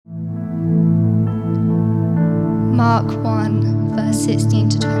Mark 1, verse 16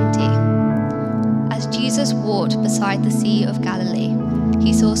 to 20. As Jesus walked beside the Sea of Galilee,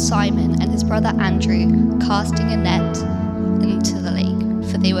 he saw Simon and his brother Andrew casting a net into the lake,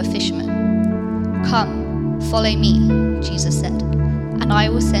 for they were fishermen. "Come, follow me," Jesus said, "and I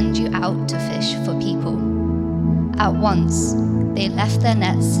will send you out to fish for people." At once, they left their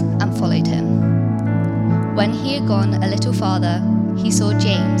nets and followed him. When he had gone a little farther, he saw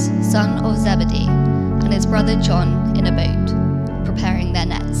James, son of Zebedee, and his brother John in a boat, preparing their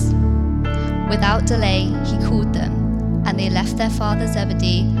nets. Without delay, he called them, and they left their father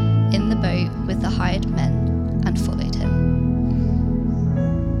Zebedee in the boat with the hired men and followed him.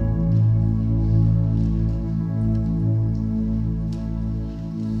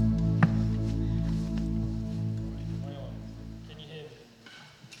 Can you hear me?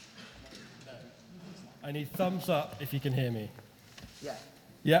 No. I need thumbs up if you can hear me. Yeah.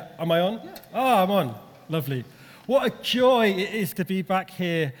 Yeah, am I on? Yeah. Oh, I'm on. Lovely. What a joy it is to be back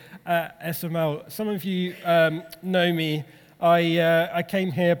here at SML. Some of you know me. I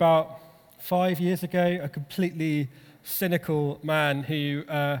came here about 5 years ago, a completely cynical man who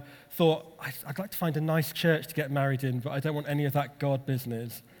thought, I'd like to find a nice church to get married in, but I don't want any of that God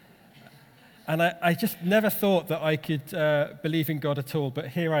business. And I just never thought that I could believe in God at all, but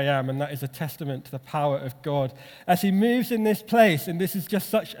here I am, and that is a testament to the power of God. As he moves in this place, and this is just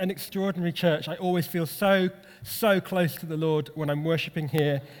such an extraordinary church, I always feel so close to the Lord when I'm worshiping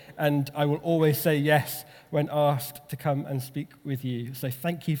here, and I will always say yes when asked to come and speak with you. So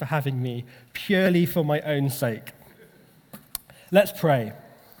thank you for having me, purely for my own sake. Let's pray.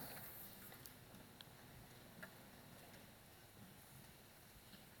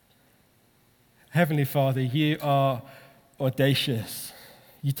 Heavenly Father, you are audacious.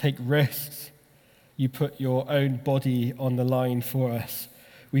 You take risks. You put your own body on the line for us.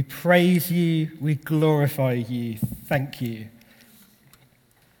 We praise you. We glorify you. Thank you.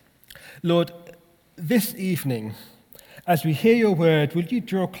 Lord, this evening, as we hear your word, will you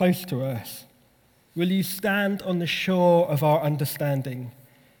draw close to us? Will you stand on the shore of our understanding?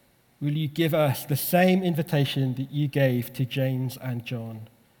 Will you give us the same invitation that you gave to James and John?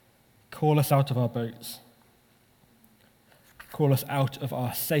 Call us out of our boats. Call us out of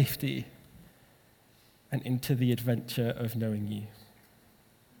our safety and into the adventure of knowing you.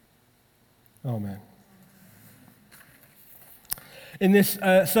 Amen. In this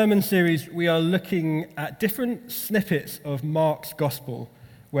sermon series, we are looking at different snippets of Mark's gospel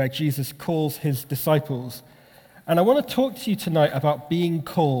where Jesus calls his disciples. And I want to talk to you tonight about being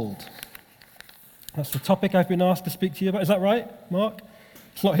called. That's the topic I've been asked to speak to you about. Is that right, Mark?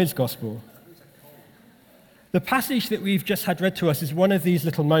 It's not his gospel. The passage that we've just had read to us is one of these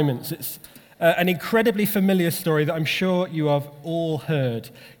little moments. It's an incredibly familiar story that I'm sure you have all heard.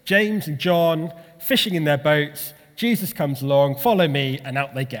 James and John fishing in their boats. Jesus comes along, follow me, and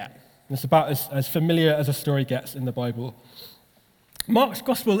out they get. And it's about as familiar as a story gets in the Bible. Mark's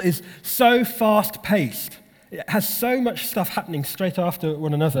gospel is so fast-paced. It has so much stuff happening straight after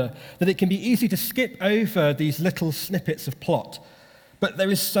one another that it can be easy to skip over these little snippets of plot. But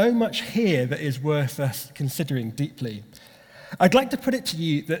there is so much here that is worth us considering deeply. I'd like to put it to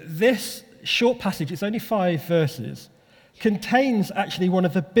you that this short passage, it's only 5 verses, contains actually one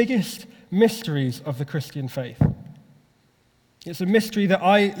of the biggest mysteries of the Christian faith. It's a mystery that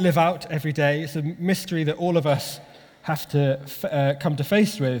I live out every day. It's a mystery that all of us have to come to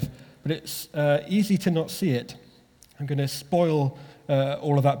face with, but it's easy to not see it. I'm going to spoil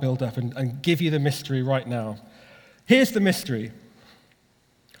all of that build-up and give you the mystery right now. Here's the mystery.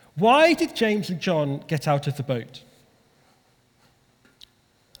 Why did James and John get out of the boat?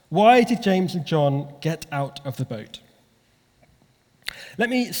 Why did James and John get out of the boat? Let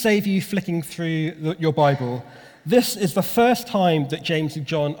me save you flicking through your Bible. This is the first time that James and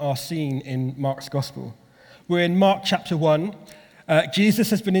John are seen in Mark's gospel. We're in Mark chapter 1. Jesus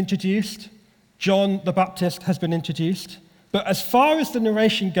has been introduced. John the Baptist has been introduced. But as far as the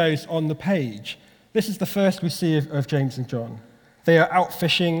narration goes on the page, this is the first we see of James and John. They are out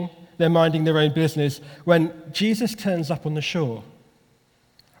fishing, they're minding their own business, when Jesus turns up on the shore.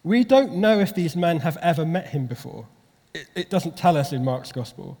 We don't know if these men have ever met him before. It doesn't tell us in Mark's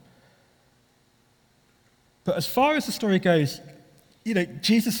gospel. But as far as the story goes,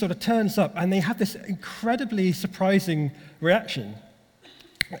 Jesus sort of turns up and they have this incredibly surprising reaction.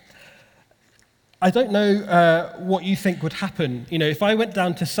 I don't know what you think would happen. If I went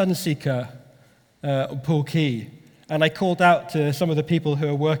down to Sunseeker or Poole Quay and I called out to some of the people who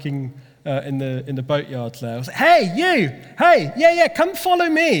are working in the boatyards there. I was like, "Hey, you! Hey, yeah, come follow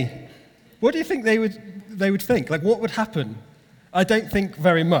me." What do you think they would think? Like, what would happen? I don't think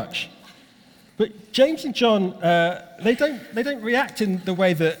very much. But James and John, they don't react in the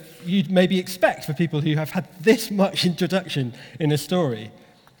way that you'd maybe expect for people who have had this much introduction in a story.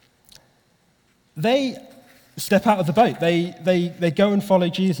 They step out of the boat. They go and follow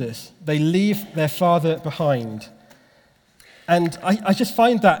Jesus. They leave their father behind. And I just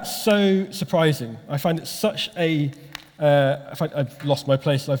find that so surprising. I find it such a... I've lost my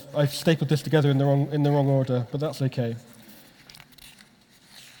place. I've stapled this together in the wrong order, but that's okay.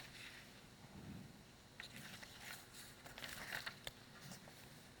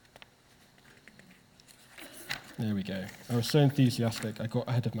 There we go. I was so enthusiastic, I got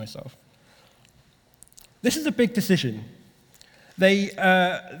ahead of myself. This is a big decision.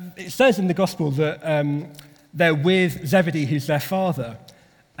 It says in the gospel that they're with Zebedee, who's their father.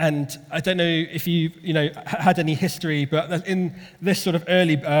 And I don't know if you had any history, but in this sort of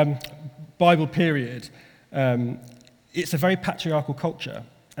early Bible period, it's a very patriarchal culture.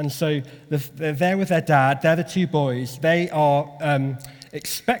 And so they're there with their dad. They're the two boys. They are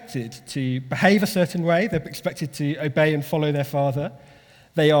expected to behave a certain way. They're expected to obey and follow their father.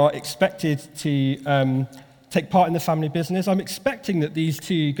 They are expected to take part in the family business. I'm expecting that these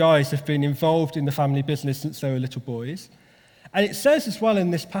two guys have been involved in the family business since they were little boys. And it says as well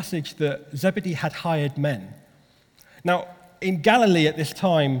in this passage that Zebedee had hired men. Now, in Galilee at this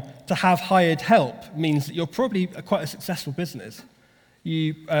time, to have hired help means that you're probably quite a successful business.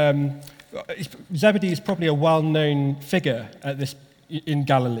 Zebedee is probably a well-known figure in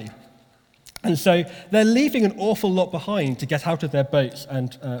Galilee. And so they're leaving an awful lot behind to get out of their boats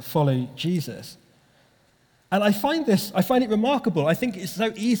and follow Jesus. And I find it remarkable. I think it's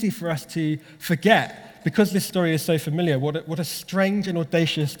so easy for us to forget, because this story is so familiar, what a strange and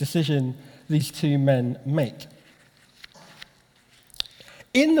audacious decision these two men make.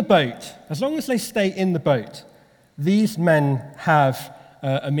 In the boat, as long as they stay in the boat, these men have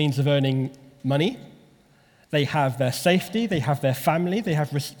a means of earning money. They have their safety, they have their family, they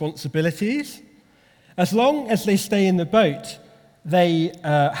have responsibilities. As long as they stay in the boat, they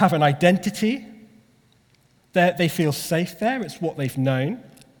have an identity. They feel safe there, it's what they've known.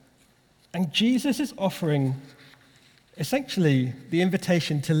 And Jesus is offering, essentially, the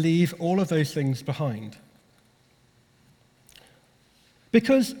invitation to leave all of those things behind.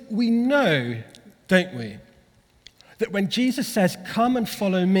 Because we know, don't we, that when Jesus says, "Come and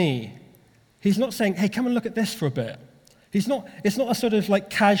follow me," he's not saying, "Hey, come and look at this for a bit." It's not a sort of like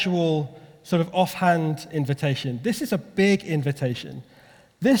casual, sort of offhand invitation. This is a big invitation.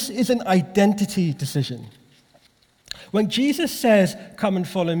 This is an identity decision. When Jesus says, "Come and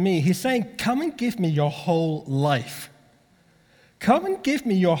follow me," he's saying, "Come and give me your whole life. Come and give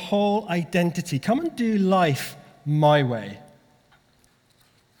me your whole identity. Come and do life my way."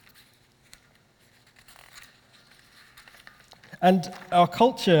 And our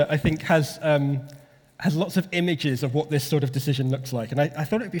culture, I think, has lots of images of what this sort of decision looks like. And I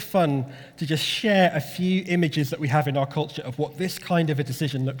thought it'd be fun to just share a few images that we have in our culture of what this kind of a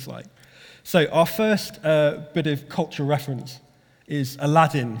decision looks like. So our first bit of cultural reference is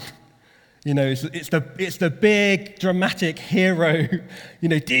Aladdin. You know, it's the big dramatic hero. You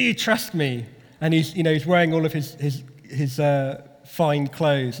know, do you trust me? And he's wearing all of his fine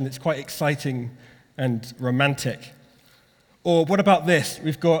clothes, and it's quite exciting and romantic. Or what about this?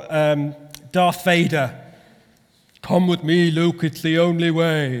 We've got Darth Vader. "Come with me, Luke, it's the only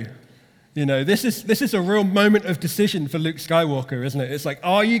way." You know, this is a real moment of decision for Luke Skywalker, isn't it? It's like,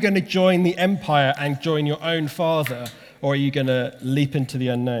 are you going to join the Empire and join your own father, or are you going to leap into the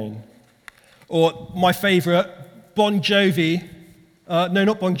unknown? Or my favorite, Bon Jovi. No,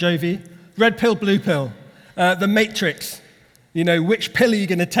 not Bon Jovi. Red pill, blue pill. The Matrix. You know, which pill are you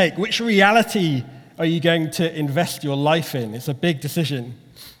going to take? Which reality are you going to invest your life in? It's a big decision.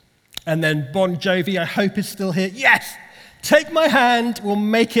 And then Bon Jovi, I hope, is still here. Yes! Take my hand, we'll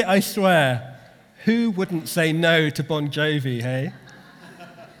make it, I swear. Who wouldn't say no to Bon Jovi, hey?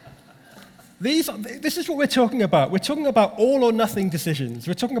 This is what we're talking about. We're talking about all or nothing decisions.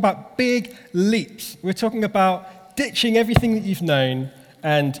 We're talking about big leaps. We're talking about ditching everything that you've known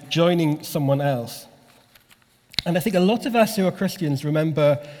and joining someone else. And I think a lot of us who are Christians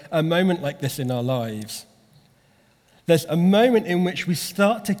remember a moment like this in our lives. There's a moment in which we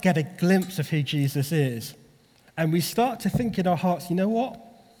start to get a glimpse of who Jesus is. And we start to think in our hearts, you know what?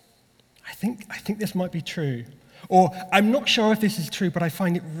 I think this might be true. Or I'm not sure if this is true, but I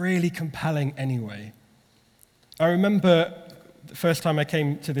find it really compelling anyway. I remember the first time I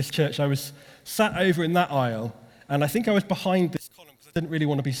came to this church, I was sat over in that aisle, and I think I was behind this column because I didn't really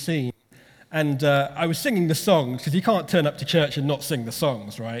want to be seen. And I was singing the songs, because you can't turn up to church and not sing the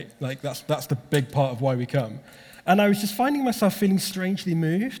songs, right? Like, that's the big part of why we come. And I was just finding myself feeling strangely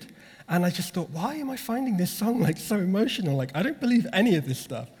moved. And I just thought, why am I finding this song like so emotional? Like, I don't believe any of this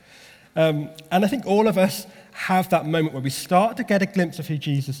stuff. And I think all of us have that moment where we start to get a glimpse of who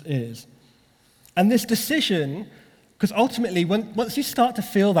Jesus is. And this decision, because ultimately, once you start to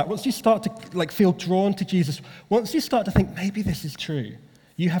feel that, once you start to like feel drawn to Jesus, once you start to think, maybe this is true,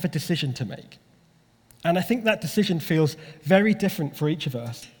 you have a decision to make. And I think that decision feels very different for each of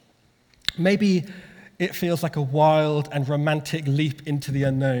us. Maybe it feels like a wild and romantic leap into the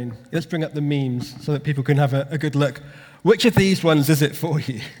unknown. Let's bring up the memes so that people can have a good look. Which of these ones is it for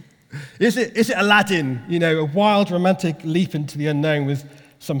you? Is it Aladdin, a wild romantic leap into the unknown with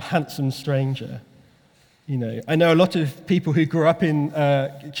some handsome stranger? I know a lot of people who grew up in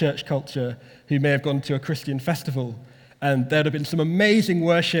church culture who may have gone to a Christian festival, and there'd have been some amazing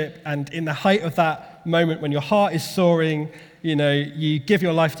worship, and in the height of that moment when your heart is soaring, you give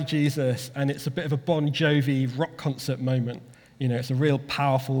your life to Jesus, and it's a bit of a Bon Jovi rock concert moment. It's a real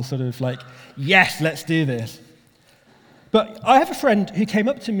powerful sort of like, yes, let's do this. But I have a friend who came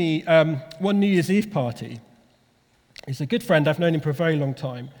up to me one New Year's Eve party. He's a good friend. I've known him for a very long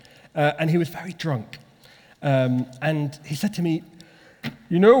time. And he was very drunk. And he said to me,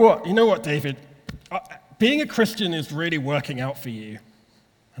 you know what, David? Being a Christian is really working out for you.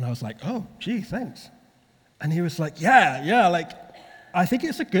 And I was like, oh, gee, thanks. And he was like, yeah, like, I think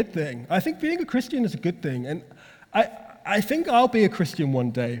it's a good thing. I think being a Christian is a good thing. And I think I'll be a Christian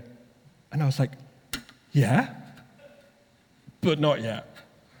one day. And I was like, yeah, but not yet.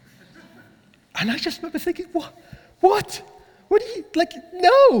 And I just remember thinking, what? What do you, like,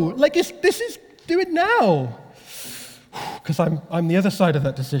 no, like, do it now. Because I'm the other side of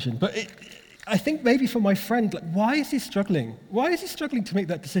that decision. But I think maybe for my friend, like, why is he struggling? Why is he struggling to make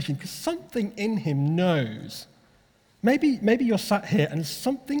that decision? Because something in him knows. Maybe you're sat here and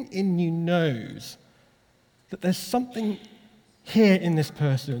something in you knows that there's something here in this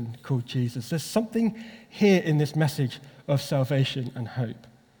person called Jesus. There's something here in this message of salvation and hope.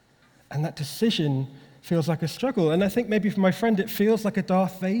 And that decision feels like a struggle. And I think maybe for my friend, it feels like a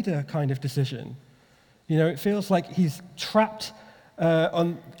Darth Vader kind of decision. It feels like he's trapped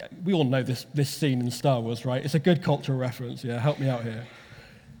we all know this scene in Star Wars, right? It's a good cultural reference, yeah, help me out here.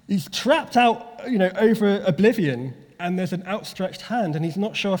 He's trapped out, over oblivion, and there's an outstretched hand, and he's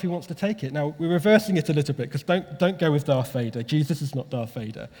not sure if he wants to take it. Now, we're reversing it a little bit, because don't go with Darth Vader. Jesus is not Darth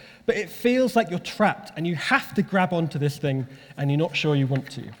Vader. But it feels like you're trapped, and you have to grab onto this thing, and you're not sure you want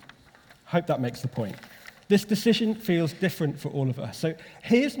to. Hope that makes the point. This decision feels different for all of us. So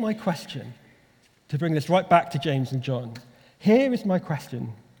here's my question, to bring this right back to James and John. Here is my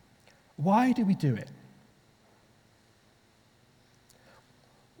question. Why do we do it?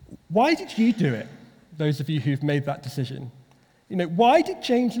 Why did you do it, those of you who've made that decision? Why did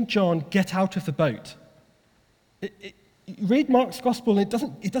James and John get out of the boat? You read Mark's gospel, and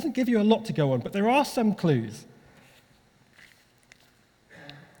it doesn't give you a lot to go on, but there are some clues.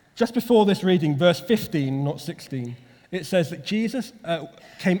 Just before this reading, verse 15, not 16, it says that Jesus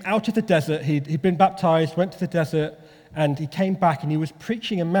came out of the desert. He'd been baptized, went to the desert, and he came back, and he was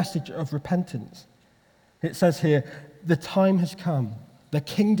preaching a message of repentance. It says here, the time has come. The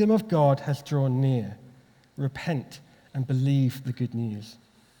kingdom of God has drawn near. Repent and believe the good news.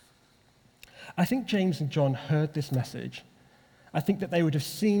 I think James and John heard this message. I think that they would have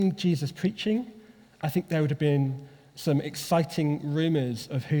seen Jesus preaching. I think there would have been some exciting rumors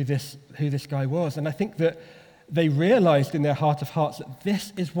of who this guy was. And I think that they realized in their heart of hearts that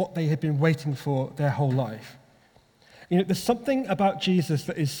this is what they had been waiting for their whole life. There's something about Jesus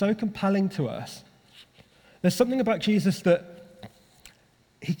that is so compelling to us. There's something about Jesus that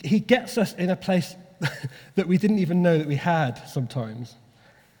he gets us in a place that we didn't even know that we had sometimes.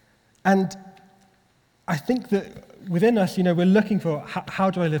 And I think that within us, we're looking for how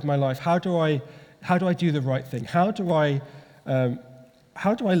do I live my life? How do I do the right thing? How do I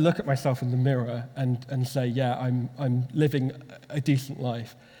look at myself in the mirror and say, yeah, I'm living a decent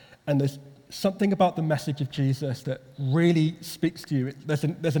life? And there's something about the message of Jesus that really speaks to you. There's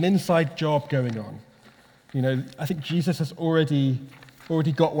an inside job going on. I think Jesus has already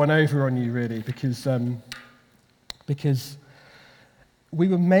got one over on you, really, because we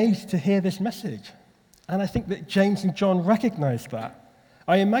were made to hear this message. And I think that James and John recognized that.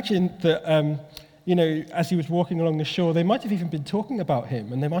 I imagine that, as he was walking along the shore, they might have even been talking about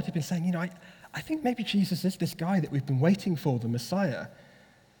him, and they might have been saying, I think maybe Jesus is this guy that we've been waiting for, the Messiah.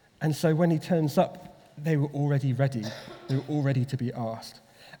 And so when he turns up, they were already ready. They were all ready to be asked.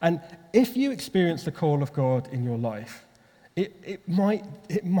 And if you experience the call of God in your life, it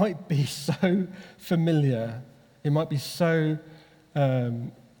might be so familiar. It might be so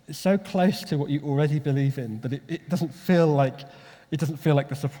close to what you already believe in that it doesn't feel like It doesn't feel like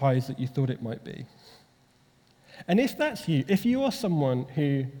the surprise that you thought it might be. And if that's you, if you're someone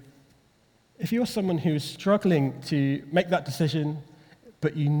who is struggling to make that decision,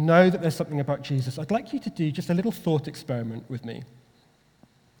 but you know that there's something about Jesus, I'd like you to do just a little thought experiment with me.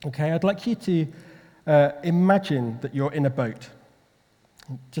 Okay, I'd like you to imagine that you're in a boat.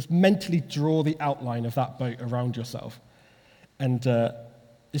 Just mentally draw the outline of that boat around yourself. And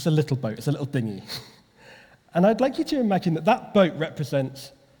it's a little boat, it's a little dinghy. And I'd like you to imagine that that boat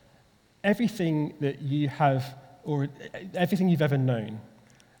represents everything that you have, or everything you've ever known.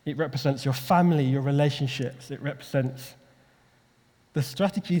 It represents your family, your relationships. It represents the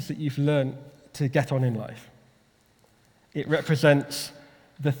strategies that you've learned to get on in life. It represents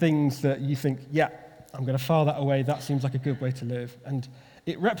the things that you think, yeah, I'm going to file that away. That seems like a good way to live. And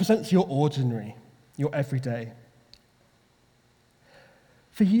it represents your ordinary, your everyday.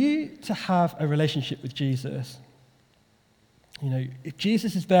 For you to have a relationship with Jesus, if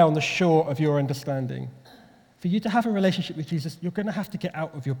Jesus is there on the shore of your understanding, for you to have a relationship with Jesus, you're going to have to get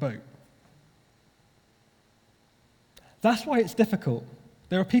out of your boat. That's why it's difficult.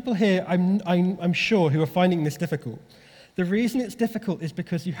 There are people here, I'm sure, who are finding this difficult. The reason it's difficult is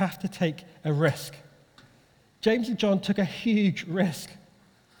because you have to take a risk. James and John took a huge risk.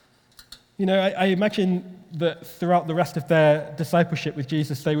 I imagine that throughout the rest of their discipleship with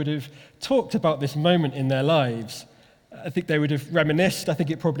Jesus, they would have talked about this moment in their lives. I think they would have reminisced. I think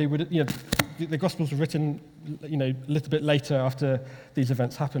it probably would have, the Gospels were written, a little bit later after these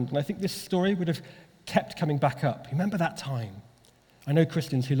events happened. And I think this story would have kept coming back up. Remember that time? I know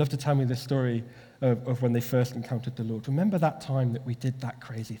Christians who love to tell me this story of when they first encountered the Lord. Remember that time that we did that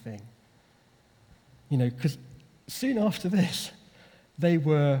crazy thing? Because soon after this, they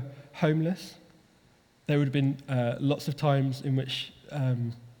were homeless. There would have been lots of times in which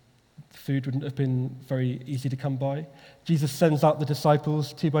food wouldn't have been very easy to come by. Jesus sends out the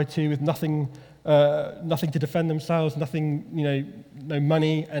disciples 2 by 2 with nothing to defend themselves, nothing, no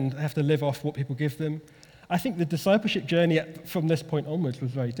money, and they have to live off what people give them. I think the discipleship journey from this point onwards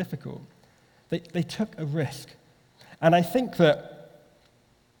was very difficult. They took a risk. And I think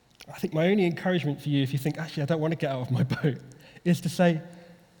my only encouragement for you, if you think, actually, I don't want to get out of my boat, is to say,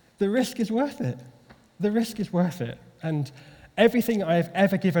 the risk is worth it. The risk is worth it. And everything I have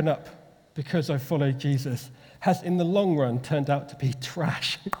ever given up because I've followed Jesus has, in the long run, turned out to be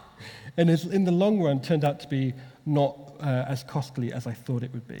trash. And has, in the long run, turned out to be not as costly as I thought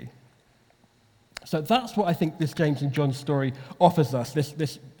it would be. So that's what I think this James and John story offers us,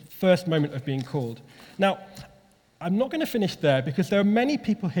 this first moment of being called. Now, I'm not going to finish there because there are many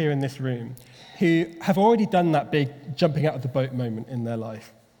people here in this room who have already done that big jumping out of the boat moment in their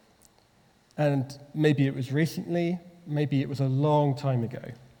life. And maybe it was recently, maybe it was a long time ago.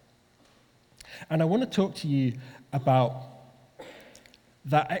 And I want to talk to you about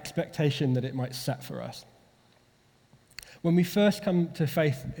that expectation that it might set for us. When we first come to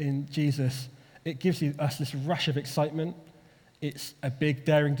faith in Jesus, it gives us this rush of excitement. It's a big,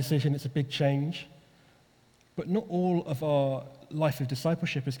 daring decision. It's a big change. But not all of our life of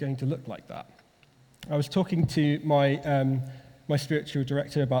discipleship is going to look like that. I was talking to my spiritual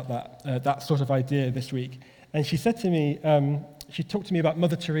director about that sort of idea this week, and she said to me, she talked to me about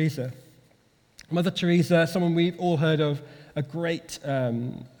Mother Teresa. Mother Teresa, someone we've all heard of, a great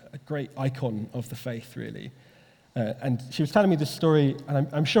icon of the faith, really. And she was telling me this story, and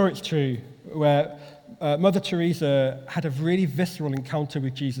I'm sure it's true, where Mother Teresa had a really visceral encounter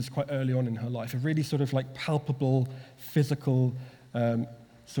with Jesus quite early on in her life, a really sort of like palpable, physical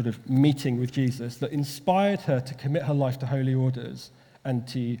sort of meeting with Jesus that inspired her to commit her life to holy orders and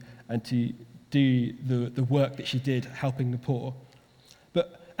to do the work that she did helping the poor.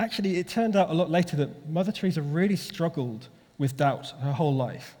 But actually, it turned out a lot later that Mother Teresa really struggled with doubt her whole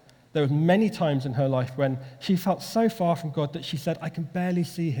life. There were many times in her life when she felt so far from God that she said, I can barely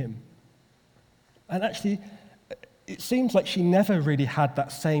see him. And actually, it seems like she never really had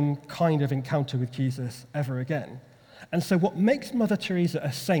that same kind of encounter with Jesus ever again. And so what makes Mother Teresa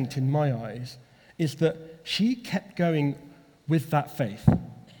a saint in my eyes is that she kept going with that faith.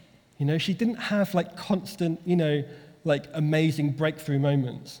 She didn't have like constant, like amazing breakthrough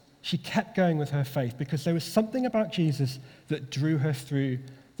moments. She kept going with her faith because there was something about Jesus that drew her through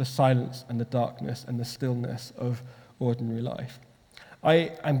the silence and the darkness and the stillness of ordinary life.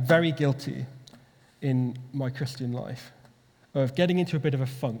 I am very guilty in my Christian life of getting into a bit of a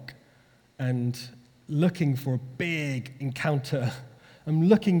funk and looking for a big encounter. I'm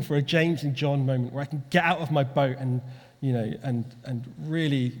looking for a James and John moment where I can get out of my boat and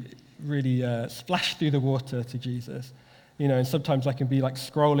really splash through the water to Jesus. And sometimes I can be like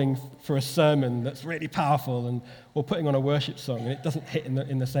scrolling for a sermon that's really powerful or putting on a worship song, and it doesn't hit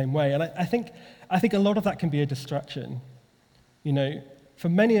in the same way. And I think a lot of that can be a distraction. For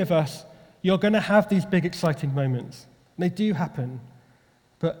many of us, you're going to have these big, exciting moments. And they do happen.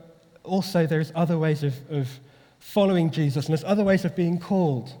 But also there's other ways of following Jesus, and there's other ways of being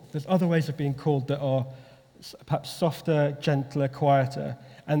called. There's other ways of being called that are perhaps softer, gentler, quieter.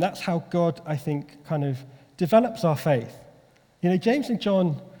 And that's how God, I think, kind of develops our faith. James and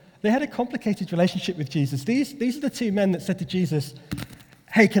John, they had a complicated relationship with Jesus. These are the two men that said to Jesus,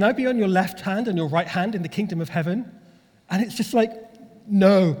 "Hey, can I be on your left hand and your right hand in the kingdom of heaven?" And it's just like,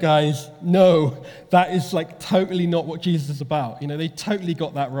 no, guys, no. That is like totally not what Jesus is about. They totally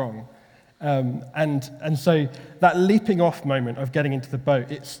got that wrong. And so that leaping off moment of getting into the boat,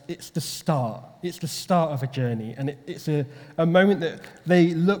 it's the start. It's the start of a journey. And it's a moment that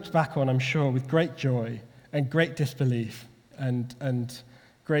they looked back on, I'm sure, with great joy and great disbelief and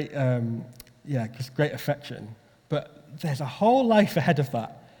great, just great affection. But there's a whole life ahead of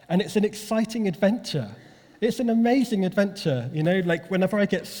that. And it's an exciting adventure. It's an amazing adventure. Like whenever I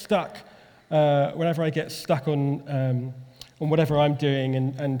get stuck on whatever I'm doing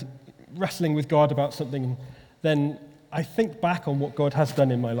and wrestling with God about something, then I think back on what God has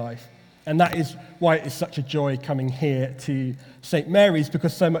done in my life. And that is why it is such a joy coming here to St. Mary's,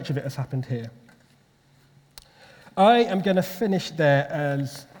 because so much of it has happened here. I am going to finish there,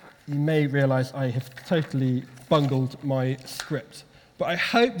 as you may realize I have totally bungled my script. But I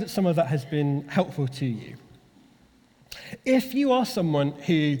hope that some of that has been helpful to you. If you are someone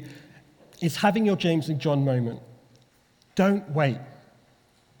who is having your James and John moment, don't wait.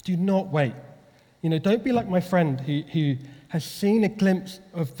 Do not wait. Don't be like my friend who has seen a glimpse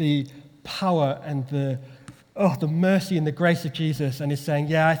of the power and the mercy and the grace of Jesus and is saying,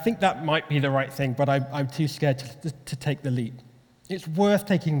 yeah, I think that might be the right thing, but I'm too scared to take the leap. It's worth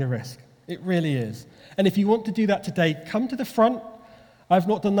taking the risk. It really is. And if you want to do that today, come to the front. I've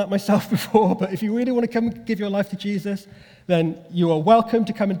not done that myself before, but if you really want to come and give your life to Jesus, then you are welcome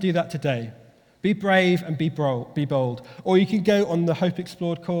to come and do that today. Be brave and be bold. Or you can go on the Hope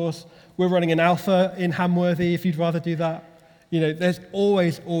Explored course. We're running an alpha in Hamworthy if you'd rather do that. There's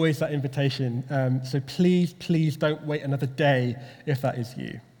always that invitation. So please don't wait another day if that is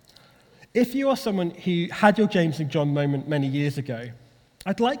you. If you are someone who had your James and John moment many years ago,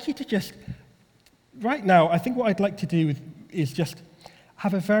 I'd like you to just, right now, I think what I'd like to do is just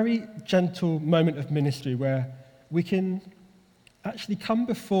have a very gentle moment of ministry where we can actually come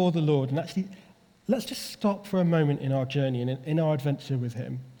before the Lord and actually let's just stop for a moment in our journey and in our adventure with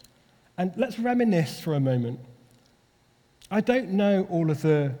him. And let's reminisce for a moment. I don't know all of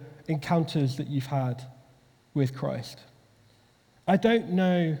the encounters that you've had with Christ. I don't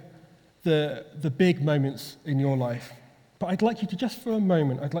know the big moments in your life. But I'd like you to just for a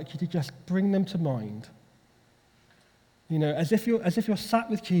moment, I'd like you to just bring them to mind. As if you're sat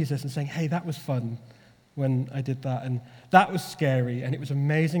with Jesus and saying, hey, that was fun when I did that, and that was scary, and it was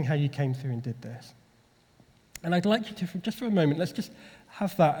amazing how you came through and did this. And I'd like you to, just for a moment, let's just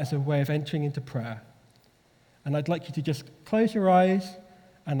have that as a way of entering into prayer. And I'd like you to just close your eyes,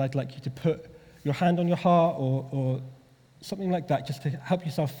 and I'd like you to put your hand on your heart or something like that, just to help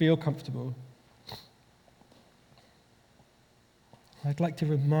yourself feel comfortable. I'd like to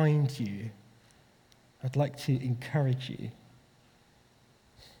remind you, I'd like to encourage you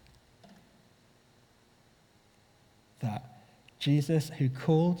that Jesus, who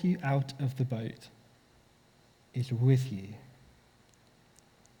called you out of the boat, is with you.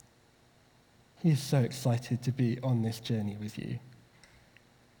 He is so excited to be on this journey with you.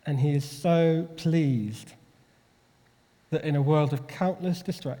 And he is so pleased that in a world of countless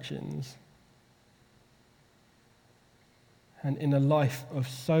distractions and in a life of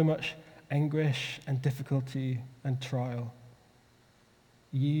so much anguish and difficulty and trial,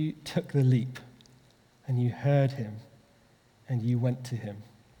 you took the leap and you heard him and you went to him.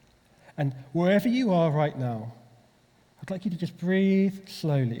 And wherever you are right now, I'd like you to just breathe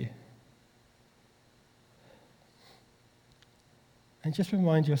slowly and just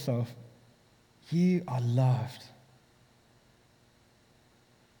remind yourself, you are loved.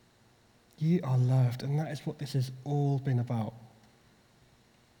 You are loved, and that is what this has all been about.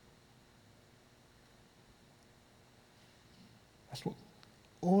 That's what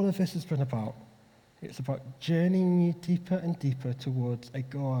all of this has been about. It's about journeying you deeper and deeper towards a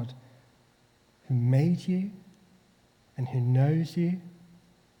God who made you and who knows you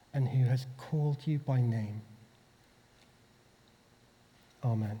and who has called you by name.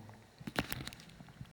 Amen.